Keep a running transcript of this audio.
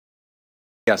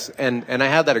Yes, and I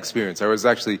had that experience. I was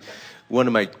actually, one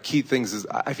of my key things is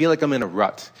I feel like I'm in a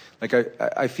rut. Like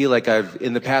I feel like I've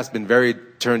in the past been very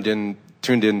turned in,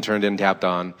 tapped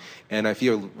on, and I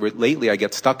feel lately I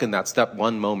get stuck in that step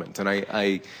one moment, and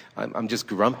I'm just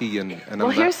grumpy and well,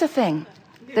 here's the thing: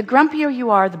 the grumpier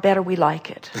you are, the better we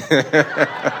like it.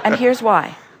 And here's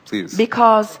why. Please.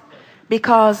 Because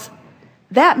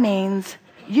that means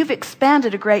you've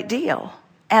expanded a great deal,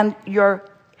 and your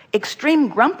extreme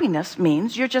grumpiness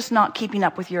means you're just not keeping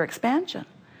up with your expansion.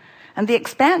 And the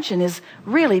expansion is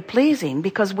really pleasing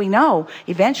because we know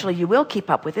eventually you will keep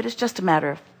up with it. It's just a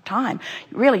matter of time.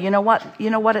 Really, you know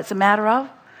what it's a matter of?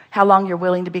 How long you're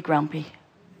willing to be grumpy.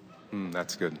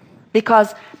 That's good.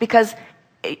 Because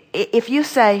if you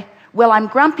say, well, I'm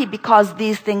grumpy because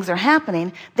these things are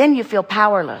happening, then you feel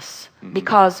powerless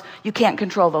because you can't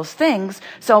control those things.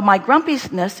 So my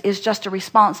grumpiness is just a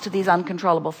response to these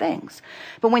uncontrollable things.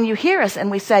 But when you hear us and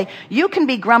we say, you can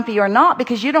be grumpy or not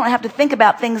because you don't have to think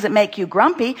about things that make you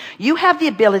grumpy. You have the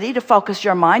ability to focus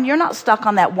your mind. You're not stuck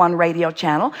on that one radio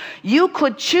channel. You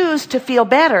could choose to feel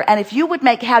better. And if you would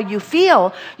make how you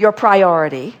feel your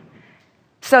priority.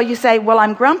 So you say, well,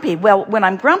 I'm grumpy. Well, when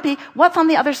I'm grumpy, what's on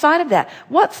the other side of that?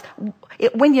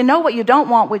 When you know what you don't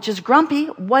want, which is grumpy,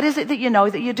 what is it that you know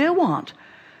that you do want?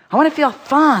 I want to feel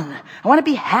fun. I want to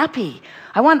be happy.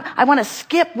 I want to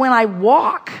skip when I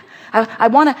walk. I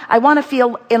want to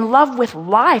feel in love with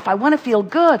life. I want to feel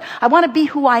good. I want to be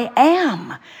who I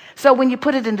am. So when you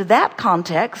put it into that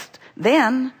context,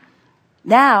 then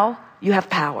now you have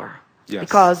power. Yes.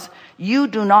 Because you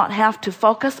do not have to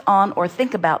focus on or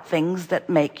think about things that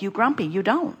make you grumpy. You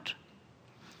don't.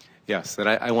 Yes, and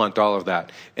I want all of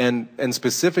that. And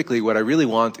specifically what I really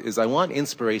want is I want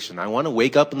inspiration. I want to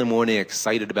wake up in the morning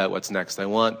excited about what's next. I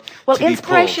want to be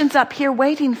inspiration's up here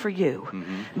waiting for you.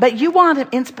 But you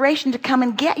want inspiration to come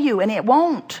and get you, and it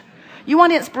won't. You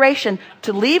want inspiration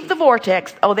to leave the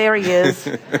vortex. Oh, there he is.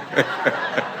 The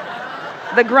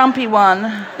grumpy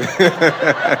one.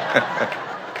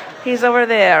 He's over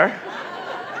there.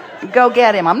 Go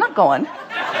get him. I'm not going.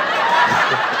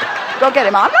 Go get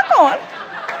him. I'm not going.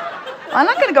 I'm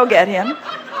not going to go get him.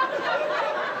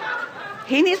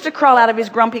 He needs to crawl out of his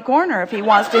grumpy corner if he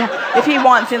wants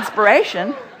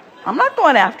inspiration. I'm not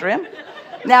going after him.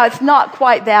 Now, it's not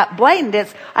quite that blatant.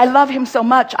 It's, I love him so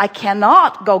much, I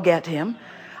cannot go get him.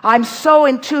 I'm so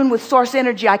in tune with source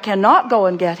energy, I cannot go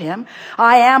and get him.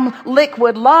 I am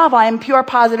liquid love. I am pure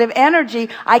positive energy.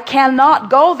 I cannot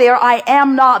go there. I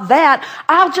am not that.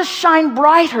 I'll just shine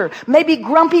brighter. Maybe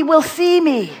grumpy will see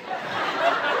me.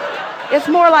 It's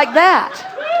more like that.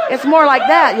 It's more like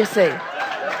that, you see.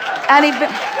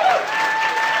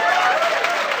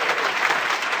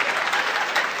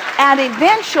 And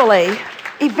eventually,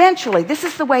 this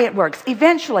is the way it works.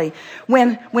 Eventually,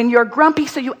 when you're grumpy,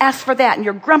 so you ask for that, and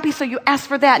you're grumpy, so you ask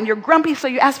for that, and you're grumpy, so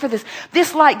you ask for this.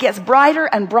 This light gets brighter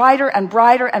and brighter and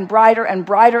brighter and brighter and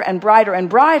brighter and brighter and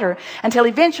brighter until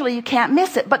eventually you can't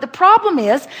miss it. But the problem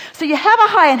is, so you have a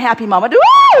high and happy moment.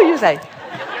 Woo! You say.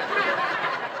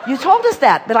 You told us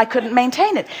that, but I couldn't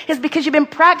maintain it. It's because you've been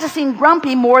practicing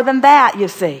grumpy more than that, you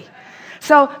see.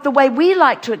 So the way we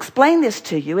like to explain this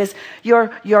to you is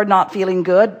you're not feeling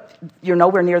good. You're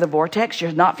nowhere near the vortex.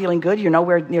 You're not feeling good. You're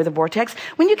nowhere near the vortex.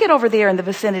 When you get over there in the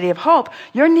vicinity of hope,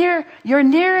 you're near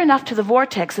enough to the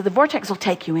vortex that the vortex will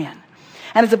take you in.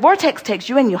 And as the vortex takes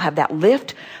you in, you'll have that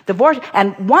lift.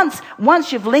 And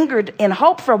once you've lingered in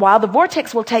hope for a while, the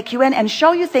vortex will take you in and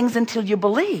show you things until you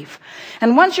believe.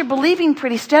 And once you're believing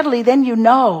pretty steadily, then you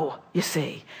know, you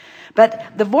see.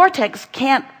 But the vortex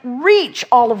can't reach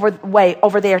all over the way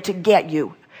over there to get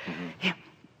you.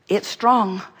 It's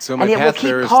strong, and it will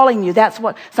keep calling you. That's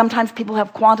what sometimes people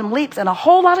have quantum leaps, and a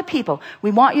whole lot of people,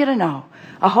 we want you to know,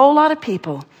 a whole lot of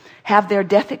people have their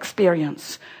death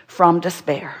experience from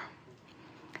despair.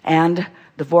 And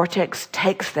the vortex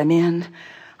takes them in,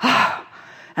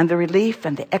 and the relief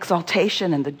and the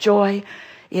exaltation and the joy,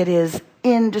 it is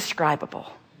indescribable.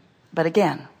 But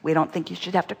again, we don't think you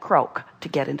should have to croak to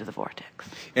get into the vortex.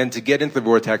 And to get into the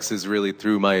vortex is really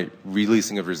through my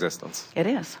releasing of resistance. It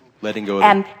is. Letting go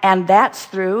of and that's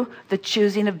through the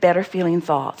choosing of better feeling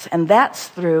thoughts. And that's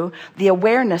through the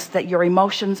awareness that your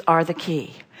emotions are the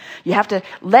key. You have to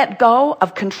let go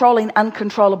of controlling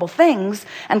uncontrollable things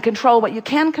and control what you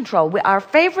can control. Our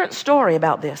favorite story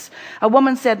about this, a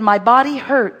woman said, my body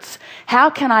hurts.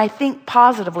 How can I think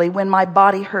positively when my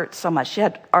body hurts so much? She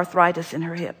had arthritis in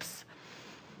her hips,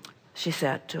 she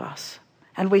said to us.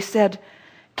 And we said,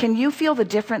 can you feel the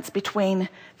difference between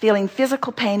feeling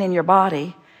physical pain in your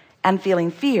body and feeling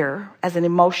fear as an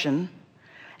emotion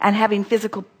and having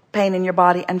physical pain in your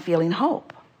body and feeling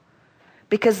hope?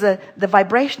 Because the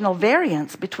vibrational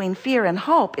variance between fear and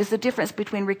hope is the difference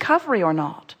between recovery or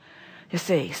not. You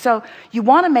see, so you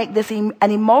want to make this an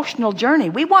emotional journey.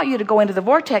 We want you to go into the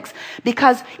vortex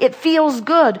because it feels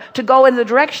good to go in the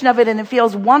direction of it, and it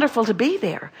feels wonderful to be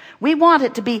there. We want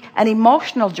it to be an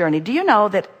emotional journey. Do you know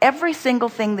that every single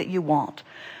thing that you want,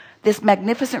 this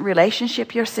magnificent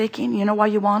relationship you're seeking, you know why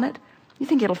you want it? You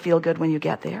think it'll feel good when you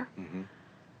get there. Mm-hmm.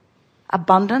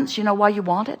 Abundance, you know why you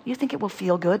want it? You think it will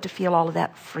feel good to feel all of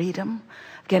that freedom,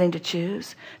 getting to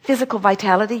choose. Physical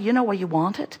vitality, you know why you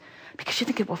want it? Because you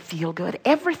think it will feel good.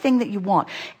 Everything that you want,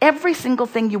 every single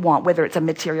thing you want, whether it's a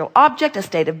material object, a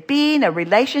state of being, a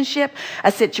relationship,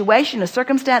 a situation, a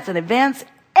circumstance, an event,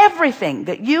 everything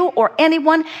that you or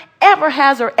anyone ever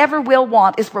has or ever will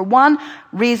want is for one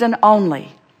reason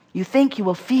only. You think you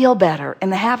will feel better in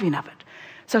the having of it.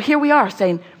 So here we are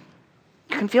saying,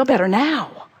 you can feel better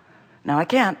now. No, I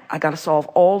can't. I got to solve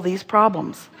all these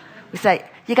problems. We say,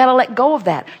 you got to let go of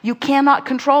that. You cannot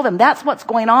control them. That's what's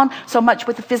going on so much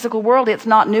with the physical world. It's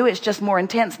not new. It's just more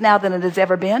intense now than it has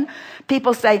ever been.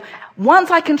 People say,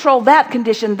 once I control that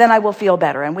condition, then I will feel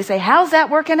better. And we say, how's that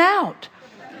working out?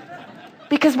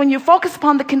 Because when you focus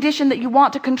upon the condition that you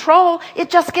want to control, it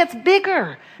just gets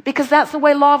bigger. Because that's the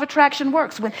way law of attraction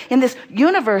works. When in this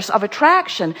universe of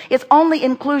attraction, it's only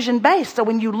inclusion based. So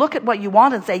when you look at what you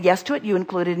want and say yes to it, you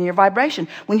include it in your vibration.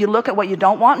 When you look at what you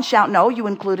don't want and shout no, you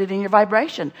include it in your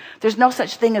vibration. There's no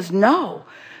such thing as no.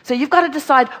 So you've got to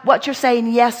decide what you're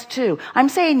saying yes to. I'm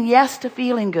saying yes to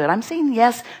feeling good. I'm saying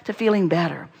yes to feeling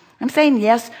better. I'm saying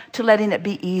yes to letting it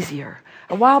be easier.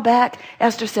 A while back,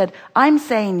 Esther said, I'm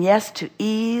saying yes to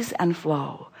ease and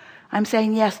flow. I'm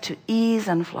saying yes to ease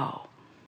and flow.